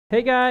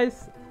Hey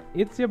guys,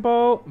 it's your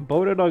Bo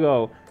the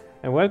Doggo,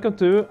 and welcome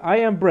to I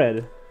Am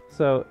Bread.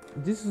 So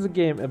this is a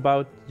game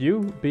about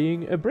you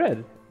being a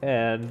bread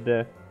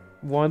and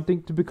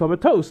wanting to become a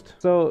toast.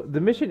 So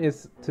the mission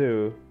is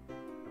to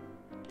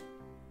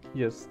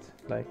just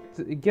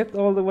get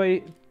all the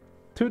way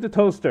to the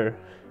toaster.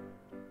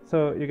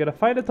 So you gotta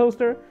find a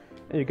toaster,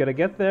 and you gotta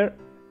get there,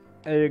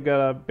 and you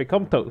gotta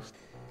become toast.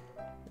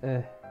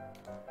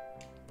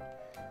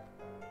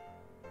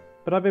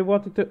 But I've been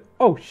wanting to...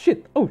 Oh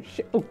shit! Oh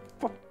shit! Oh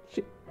fuck!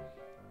 Shit!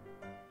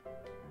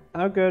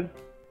 I'm good.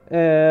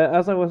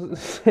 As I was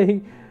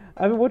saying,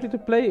 I've been wanting to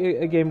play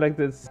a game like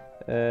this.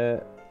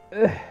 The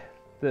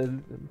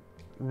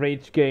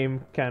rage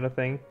game kind of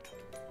thing.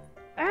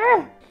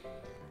 Ah!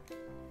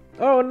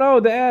 Oh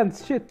no, the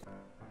ants! Shit!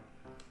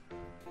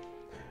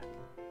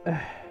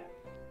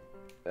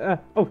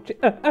 Oh shit!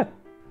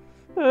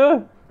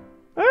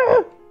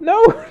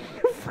 No!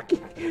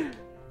 Fucking...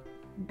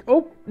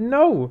 Oh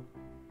no!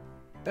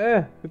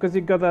 Because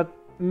you got that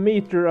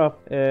meter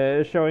up,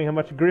 showing how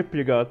much grip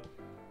you got.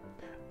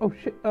 Oh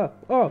shit! Can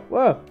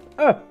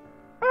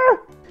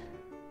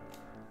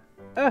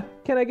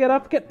I get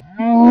up?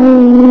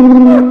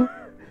 No!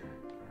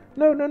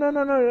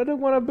 I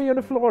don't want to be on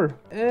the floor.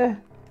 Get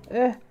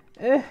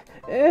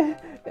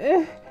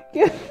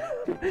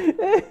up!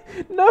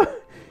 No!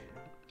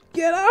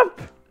 Get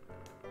up!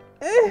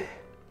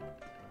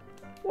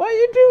 Why are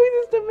you doing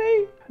this to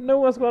me? No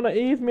one's gonna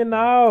eat me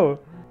now.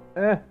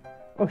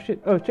 Oh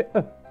shit, oh shit.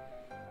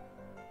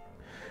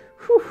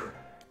 Whew.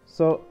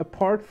 So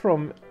apart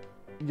from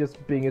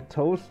just being a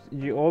toast,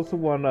 you also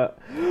wanna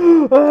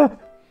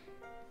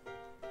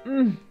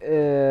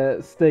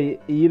stay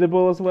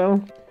eatable as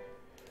well.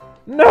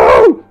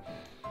 No!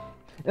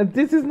 And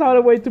this is not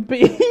a way to be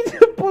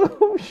eatable.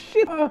 Oh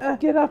shit!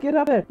 Get up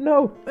there.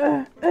 No.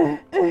 No.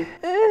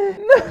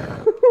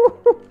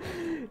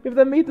 If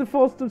the meter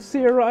falls to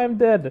 0, I'm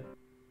dead.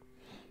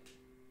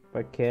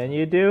 But can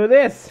you do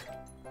this?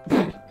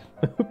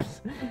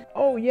 Oops.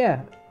 Oh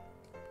yeah.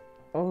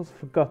 I almost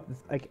forgot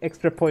this, like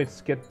extra points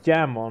get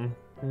jam on.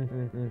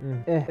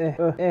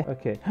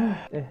 Okay.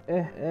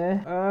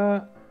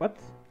 What?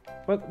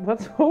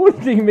 What's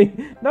holding me?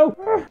 No.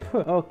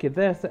 Okay,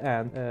 there's the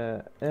ant.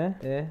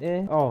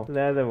 Oh,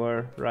 there they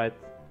were. Right.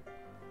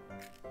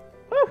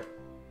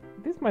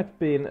 This might have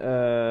been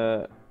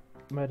a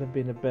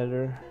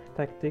better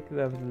tactic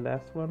than the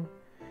last one.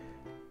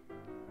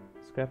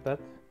 Scrap that.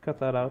 Cut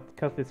that out.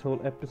 Cut this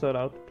whole episode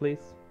out,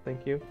 please.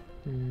 Thank you.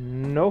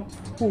 No.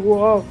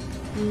 Whoa.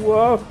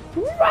 Whoa.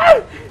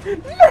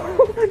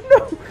 No.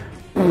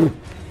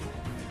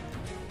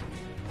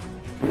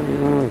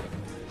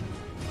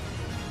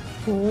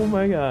 Oh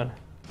my god.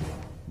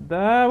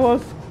 That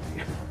was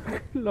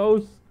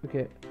close.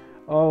 Okay.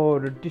 Oh,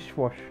 the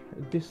dishwash.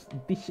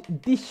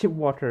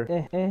 Dishwater.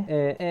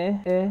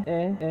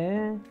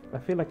 I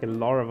feel like a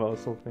larva or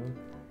something.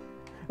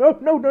 No.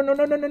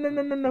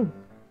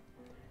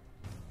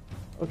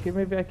 Okay,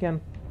 maybe I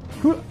can.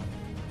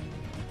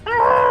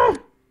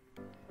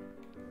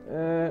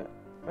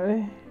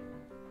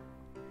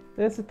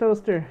 There's a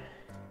toaster.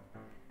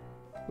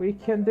 We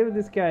can do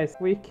this, guys.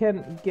 We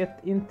can get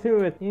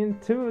into it.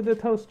 Into the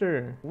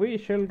toaster. We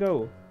shall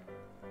go.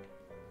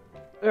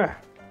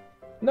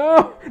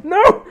 No!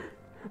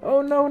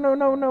 Oh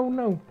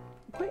no.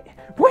 Wait,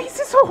 why is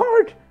this so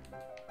hard?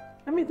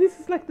 I mean, this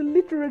is like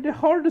literally the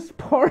hardest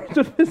part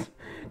of this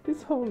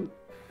whole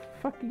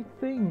fucking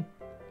thing.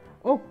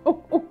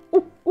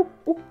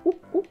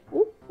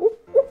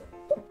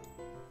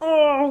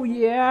 Oh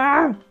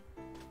yeah!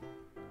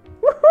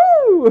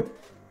 Woohoo!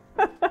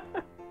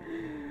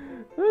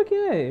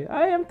 Okay,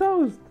 I am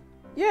toast!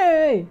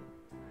 Yay!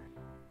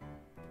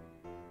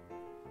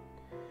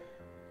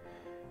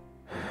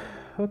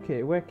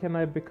 Okay, where can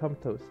I become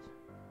toast?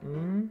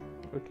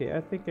 Okay,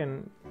 I think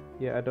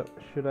yeah, I don't...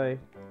 Should I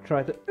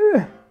try to...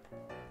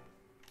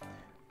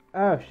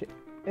 Oh shit.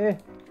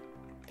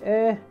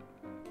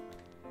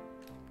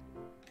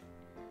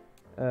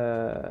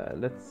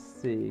 Let's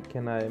see,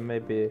 can I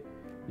maybe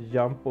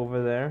jump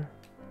over there?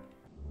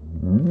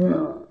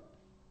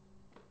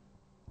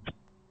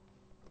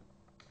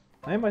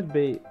 I might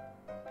be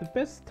the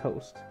best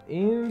toast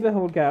in the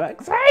whole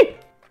galaxy!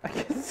 I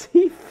can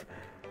see...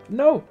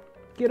 No!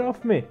 Get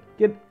off me!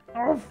 Get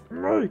off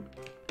me!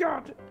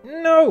 God!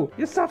 No!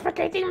 You're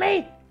suffocating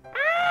me!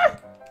 Ah!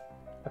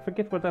 I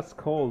forget what that's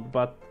called,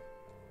 but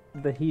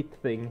the heat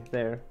thing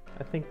there.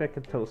 I think that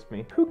can toast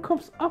me. Who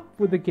comes up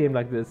with a game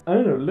like this? I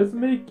don't know. Let's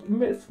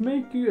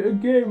make a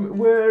game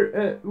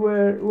where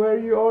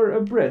you are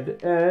a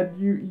bread and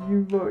you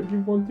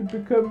want to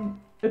become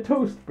a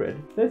toast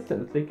bread. That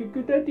sounds like a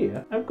good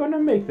idea. I'm gonna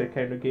make that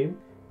kind of game.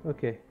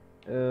 Okay.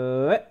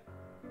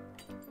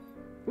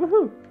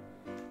 Woohoo!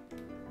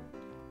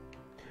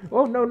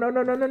 Oh no.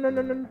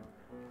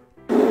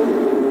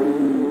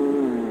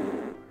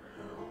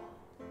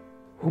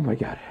 Oh my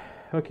god.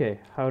 Okay,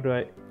 how do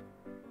I...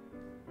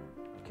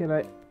 Can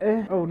I?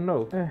 Oh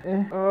no.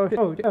 Oh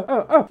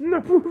no.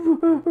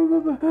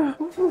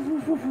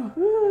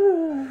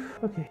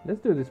 Okay,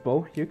 let's do this,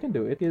 Bo. You can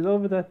do it. Get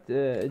over that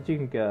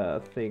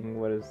Jinga thing.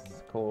 What is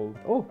it called?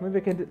 Oh, maybe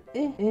I can do.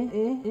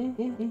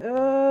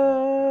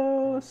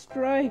 Oh,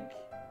 strike.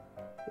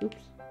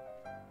 Oops.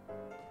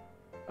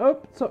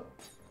 Oh, so.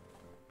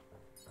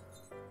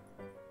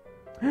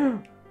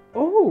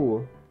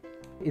 Oh,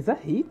 is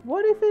that heat?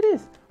 What if it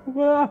is?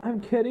 Well, I'm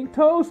getting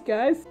toast,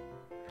 guys.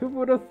 Who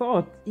would have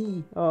thought?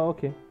 E. Oh,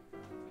 okay.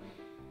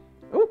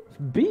 Oh,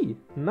 B.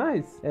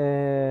 Nice.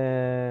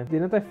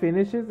 Didn't I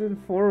finish it in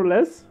 4 or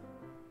less?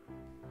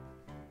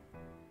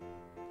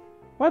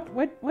 What?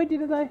 Why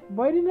didn't I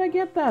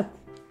get that?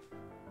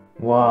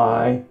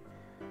 Why?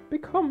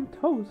 Become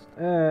toast.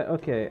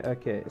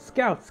 Okay.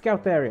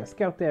 Scout area.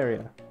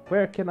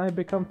 Where can I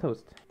become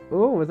toast?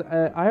 Oh,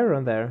 there's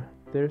iron there.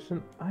 There's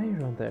an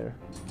iron there.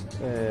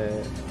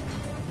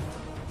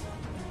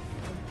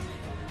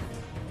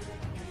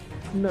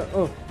 No,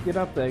 oh, get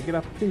up there, get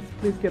up, please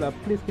get up,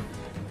 please get...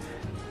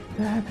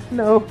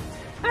 No!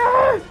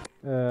 Ah!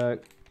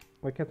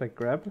 Why can't I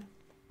grab?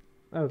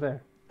 Oh,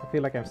 there. I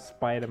feel like I'm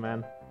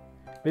Spider-Man.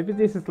 Maybe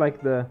this is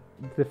like the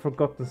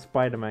forgotten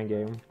Spider-Man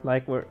game.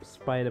 Like where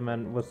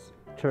Spider-Man was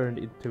turned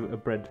into a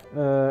bread.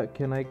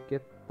 Can I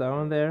get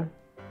down there?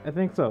 I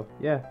think so,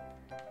 yeah.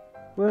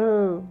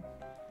 Whoa!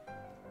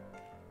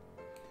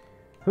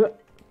 Huh.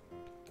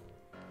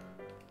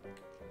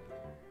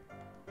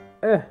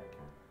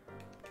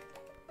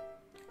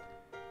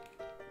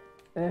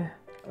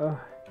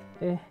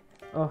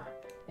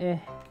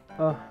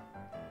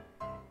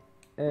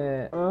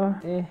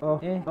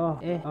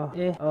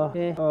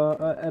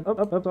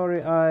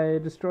 Sorry, I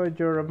destroyed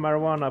your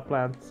marijuana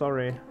plant.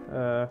 Sorry.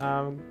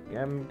 I'm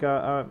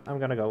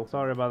gonna go.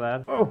 Sorry about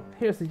that. Oh,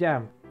 here's the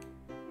jam.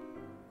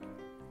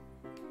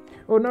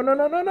 Oh no! No!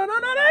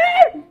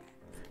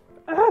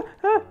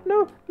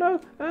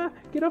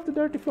 Get off the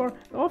dirty floor!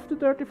 Off the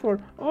dirty floor!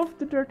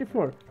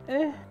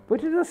 Where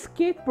did the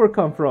skateboard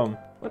come from?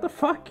 What the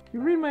fuck?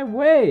 You're in my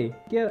way!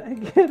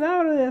 Get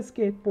out of that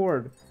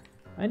skateboard!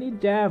 I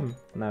need jam.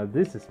 Now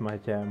this is my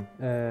jam.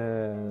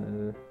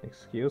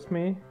 Excuse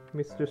me,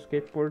 Mr.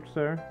 Skateboard,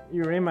 sir.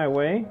 You're in my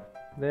way.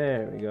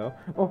 There we go.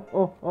 Oh!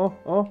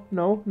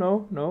 No!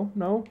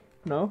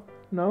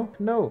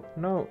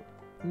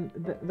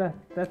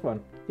 That one.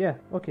 Yeah.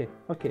 Okay.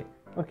 Okay.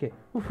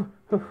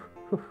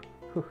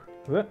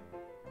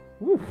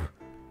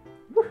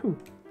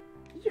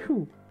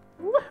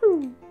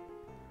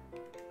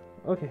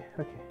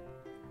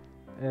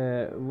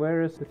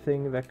 Where is the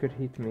thing that could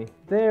hit me?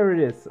 There it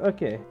is.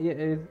 Okay. Yeah,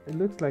 it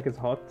looks like it's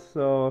hot.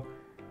 So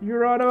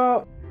you're on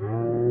about.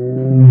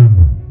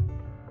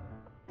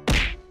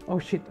 Oh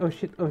shit.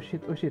 Okay,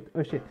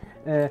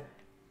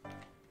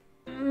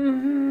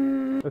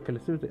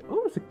 let's do it.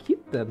 Oh, it's a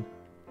kitten.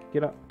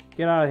 Get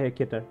out of here,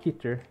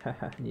 Kitter.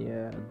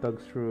 Yeah,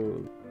 dog's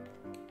rule.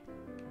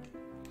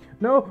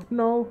 No.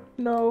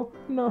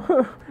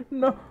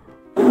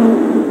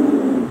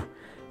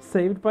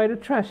 Saved by the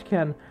trash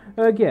can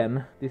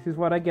again. This is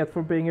what I get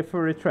for being a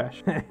furry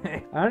trash.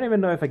 I don't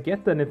even know if I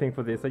get anything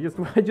for this. I just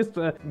want to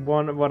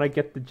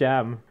get the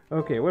jam.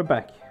 Okay, we're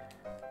back.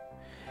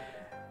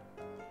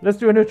 Let's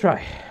do a new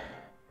try.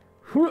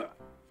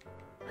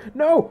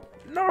 No!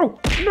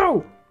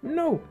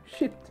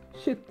 Shit.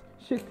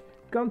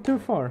 Gone too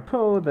far.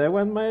 Oh, there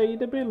went my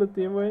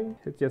ability away.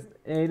 It just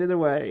ate it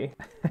away.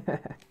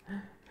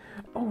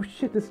 Oh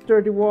shit, this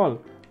dirty wall.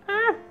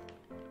 Ah!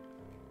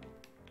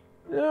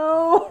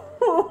 No!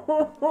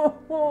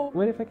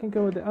 What if I can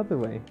go the other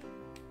way?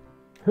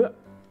 Oh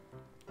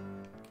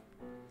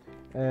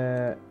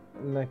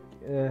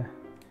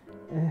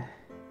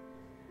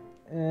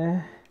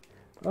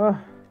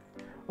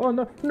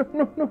no!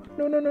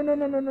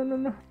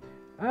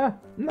 Ah,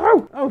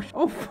 no!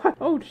 Oh fuck!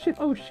 Oh shit!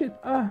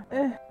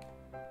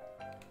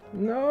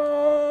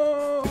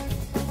 No!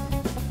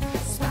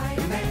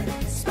 Spider-Man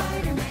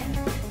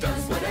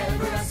does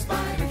whatever a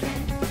spider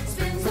can.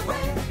 Spins a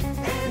web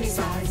any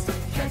size,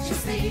 catches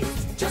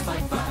thieves just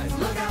like flies.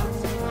 Look out!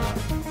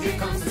 Here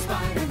comes the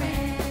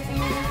Spider-Man.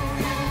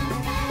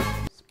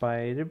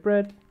 Spider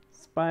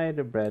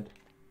bread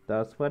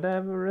does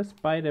whatever a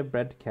spider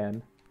bread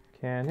can.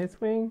 Can he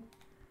swing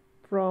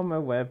from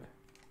a web?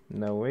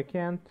 No, he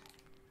can't,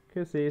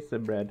 'cause he's a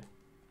bread.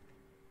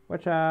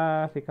 Watch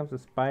out! Here comes the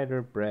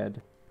spider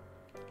bread.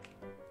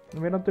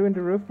 We're not doing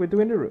the roof, we're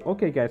doing the roof.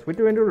 Okay guys, we're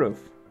doing the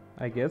roof,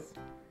 I guess.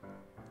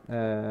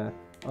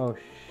 Oh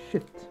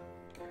shit.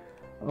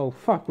 Oh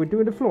fuck, we're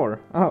doing the floor.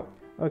 Oh,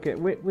 okay,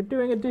 we're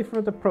doing a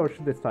different approach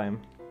this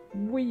time.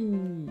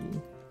 Whee!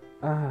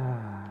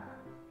 Ah.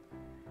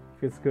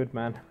 Feels good,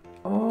 man.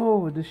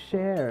 Oh, the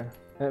chair.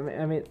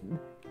 I mean,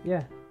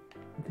 yeah,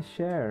 the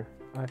chair.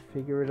 I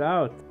figured it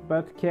out.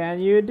 But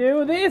can you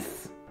do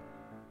this?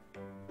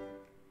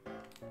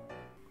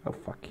 Oh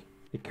fuck.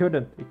 He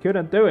couldn't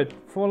do it.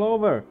 Fall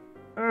over.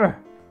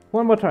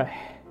 One more try.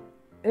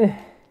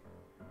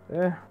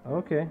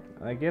 Okay,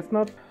 I guess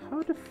not.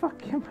 How the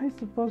fuck am I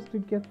supposed to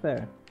get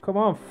there? Come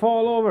on,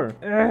 fall over.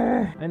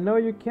 I know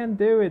you can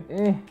do it.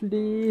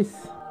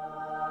 Please.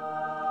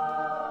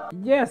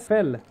 Yes,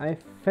 fell. I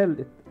fell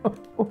it. Oh.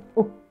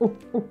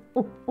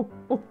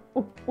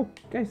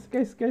 Guys.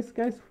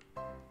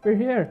 We're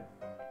here.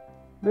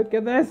 Look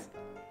at this.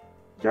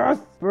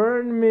 Just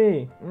burn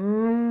me.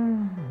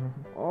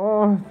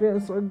 Oh,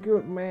 feels so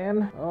good,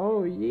 man.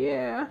 Oh,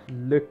 yeah.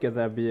 Look at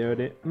that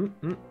beauty.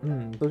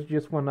 So you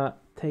just wanna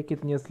take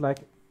it and just like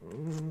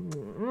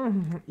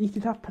eat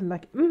it up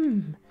like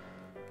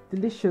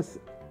delicious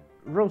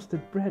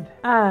roasted bread.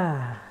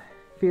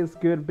 Feels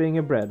good being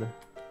a bread.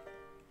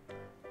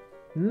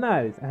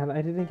 Nice. And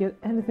I didn't get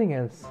anything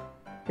else.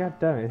 God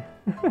damn it.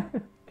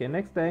 Okay,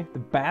 next day. The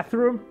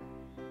bathroom?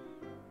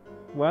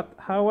 What?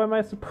 How am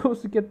I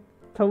supposed to get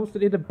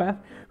toasted in the bath?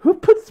 Who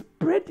puts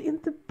bread in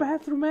the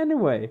bathroom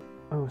anyway?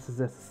 Oh, so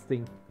that's the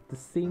sink. The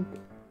sink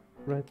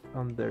right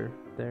under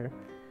there.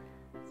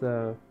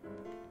 So...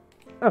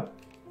 Oh!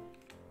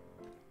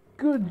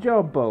 Good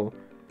job, Bo.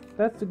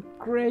 That's a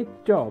great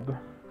job.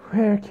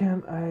 Where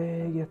can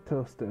I get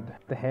toasted?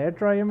 The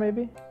hairdryer,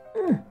 maybe?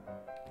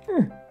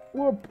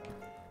 Whoop!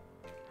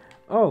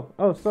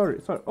 Oh, sorry.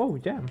 Oh,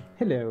 jam.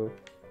 Hello.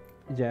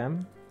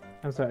 Jam.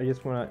 I'm sorry, I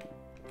just wanna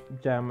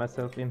jam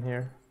myself in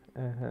here.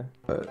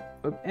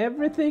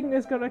 Everything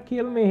is gonna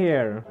kill me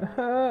here.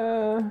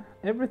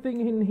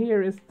 Everything in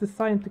here is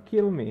designed to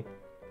kill me.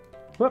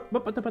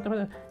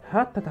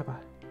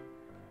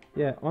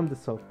 Yeah, on the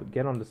soap.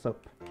 Get on the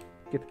soap.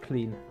 Get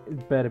clean.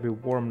 It better be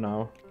warm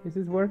now. Is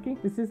this working?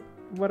 Is this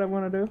what I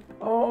wanna do?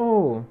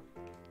 Oh!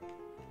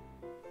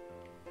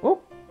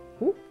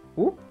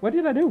 Ooh, what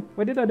did I do?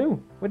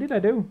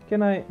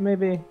 Can I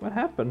maybe... What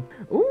happened?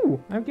 Ooh,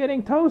 I'm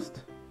getting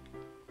toast.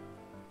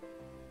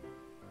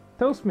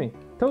 Toast me,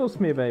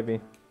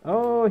 baby.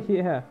 Oh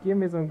yeah, give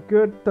me some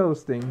good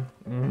toasting.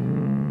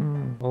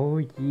 Oh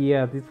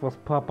yeah, this was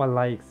Papa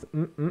likes.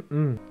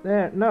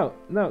 There, no,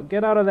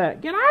 get out of there.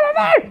 Get out of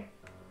there!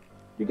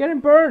 You're getting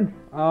burned.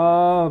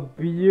 Oh,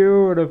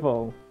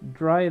 beautiful.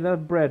 Dry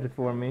that bread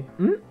for me.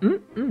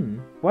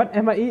 What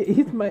am I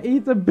is my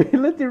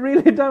eatability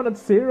really down at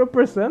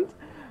 0%?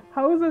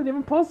 How is that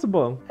even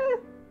possible?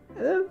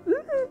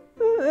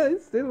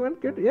 It still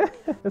went good, yeah.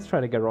 Let's try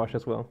the garage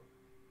as well.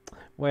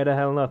 Why the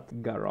hell not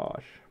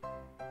garage?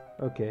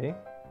 Okay.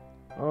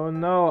 Oh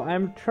no,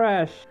 I'm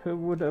trash. Who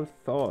would have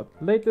thought?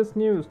 Latest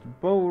news,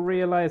 Bo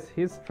realized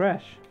he's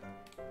trash.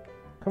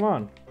 Come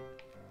on.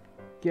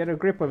 Get a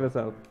grip of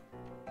yourself.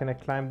 Can I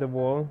climb the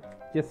wall?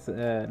 Yes,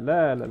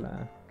 la.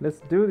 Let's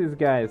do this,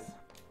 guys.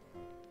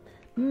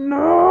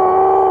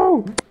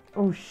 No!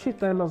 Oh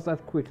shit, I lost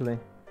that quickly.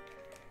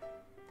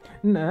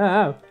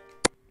 No!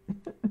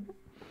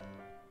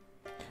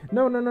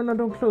 No,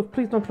 don't close.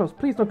 Please don't close.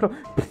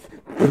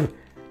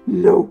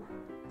 No!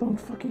 Don't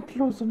fucking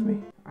close on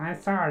me. I'm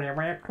sorry,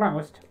 we're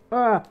closed.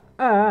 Oh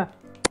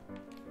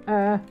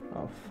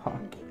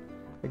fuck.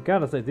 I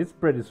gotta say, this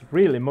bread is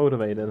really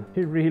motivated.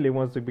 He really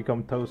wants to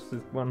become toast,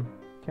 this one.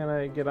 Can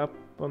I get up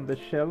on the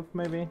shelf,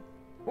 maybe?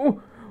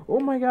 Oh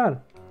my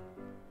god!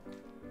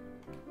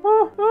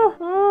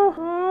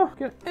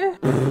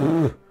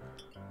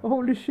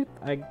 Holy shit!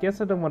 I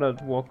guess I don't want to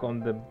walk on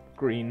the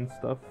green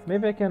stuff.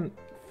 Maybe I can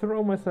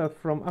throw myself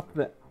from up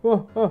there.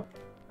 Oh!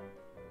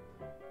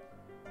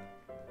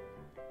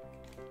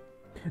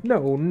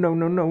 No! No!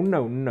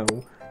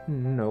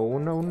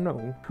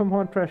 Come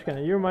on, trash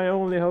can! You're my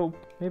only hope.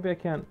 Maybe I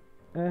can.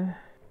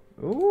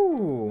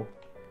 Ooh!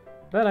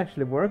 That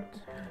actually worked.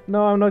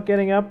 No, I'm not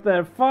getting up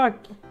there.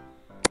 Fuck!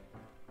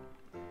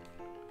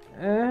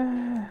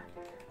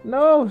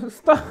 No!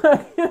 Stop!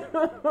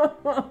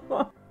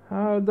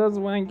 How does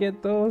one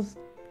get those?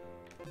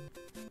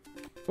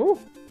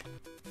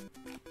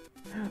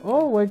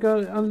 Oh, I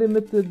got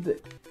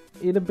unlimited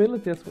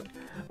eatability as well.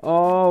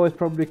 Oh, it's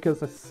probably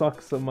because I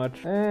suck so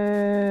much.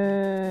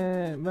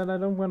 But I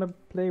don't want to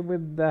play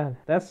with that.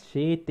 That's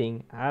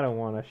cheating. I don't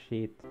want to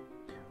cheat.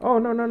 Oh,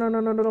 no,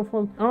 don't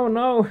fall. Oh,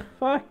 no,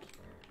 fuck.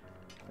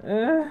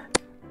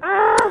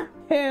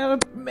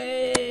 Help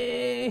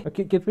me.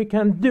 Okay, we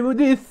can do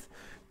this.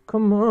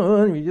 Come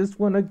on, we just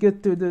want to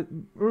get to the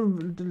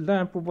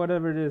lamp or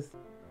whatever it is.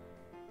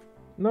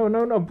 No,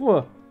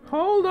 boy.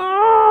 Hold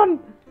on.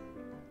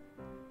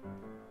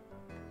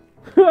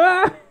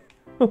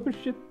 Oh,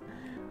 shit.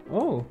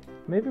 Oh,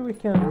 maybe we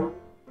can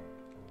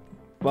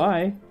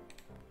buy.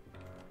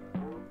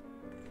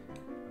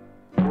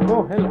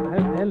 Oh,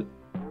 hell.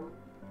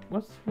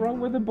 What's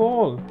wrong with the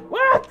ball?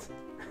 What?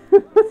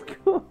 What's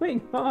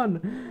going on?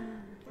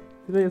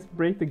 Did I just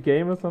break the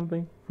game or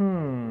something?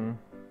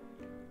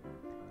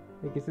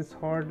 I guess it's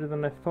harder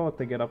than I thought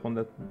to get up on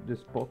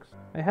this box.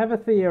 I have a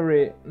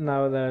theory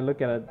now that I look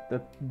at it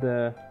that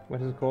the, what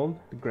is it called?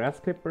 The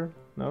grass clipper?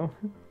 No?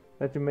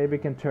 That you maybe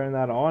can turn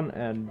that on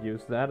and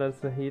use that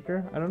as a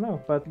heater. I don't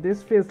know. But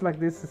this feels like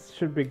this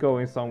should be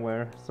going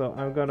somewhere. So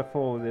I'm gonna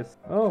follow this.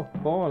 Oh,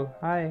 ball.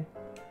 Hi.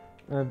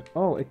 And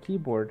oh, a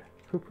keyboard.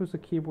 Who puts a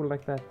keyboard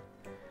like that?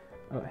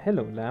 Oh,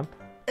 hello, lamp.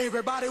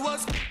 Everybody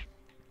was.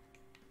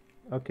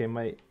 Okay,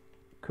 my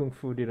kung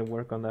fu didn't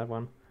work on that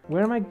one.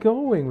 Where am I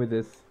going with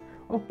this?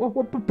 Oh, oh,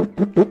 oh.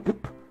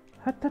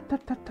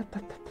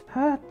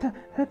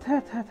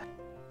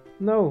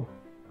 No,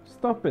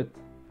 stop it.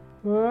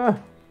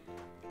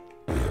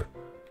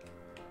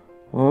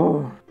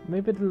 Oh,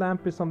 maybe the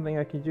lamp is something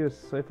I can use.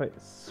 So if I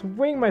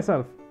swing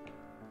myself.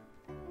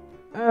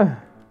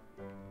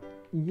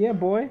 Yeah,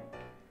 boy.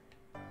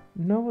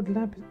 No, the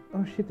lamp is...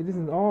 Oh shit, it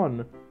isn't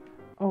on.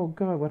 Oh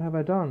god, what have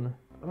I done?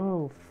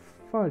 Oh,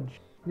 fudge.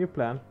 New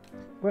plan.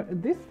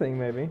 What, this thing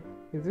maybe?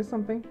 Is this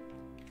something?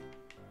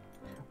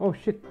 Oh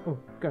shit, oh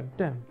god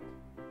damn.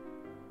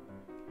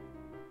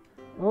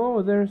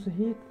 Oh, there's a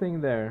heat thing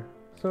there.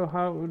 So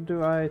how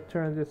do I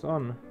turn this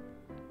on?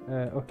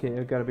 Okay,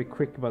 I gotta be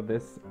quick about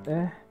this.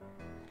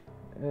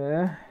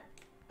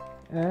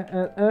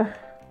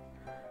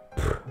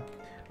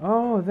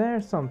 Oh,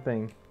 there's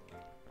something.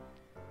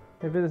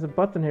 Maybe there's a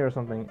button here or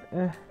something.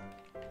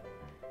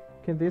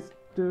 Can this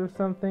do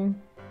something?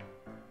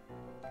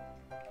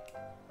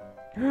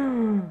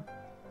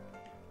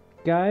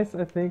 Guys,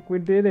 I think we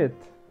did it.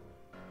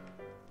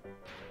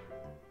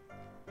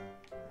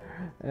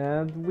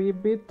 And we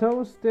be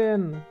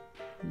toasting.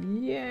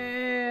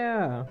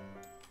 Yeah!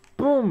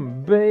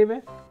 Boom, baby!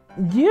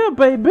 Yeah,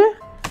 baby!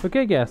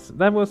 Okay, guys,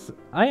 that was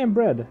I Am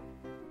Bread.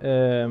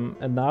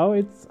 And now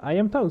it's I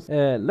Am Toast.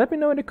 Let me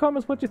know in the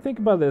comments what you think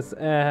about this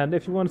and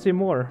if you want to see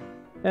more.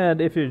 And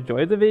if you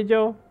enjoyed the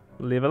video,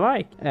 leave a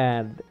like.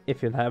 And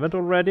if you haven't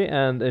already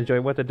and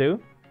enjoy what I do,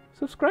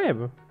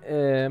 subscribe.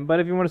 But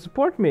if you want to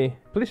support me,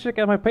 please check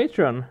out my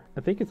Patreon.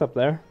 I think it's up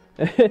there.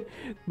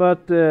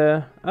 But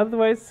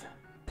otherwise,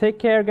 take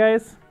care,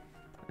 guys.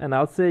 And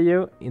I'll see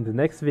you in the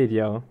next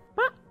video.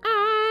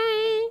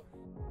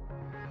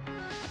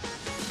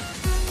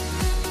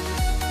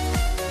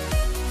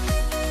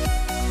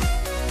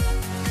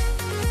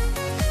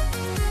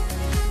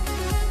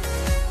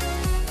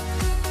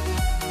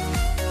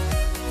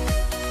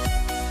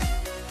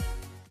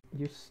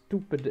 You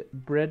stupid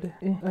bread.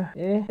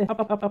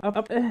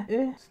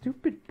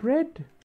 Stupid bread.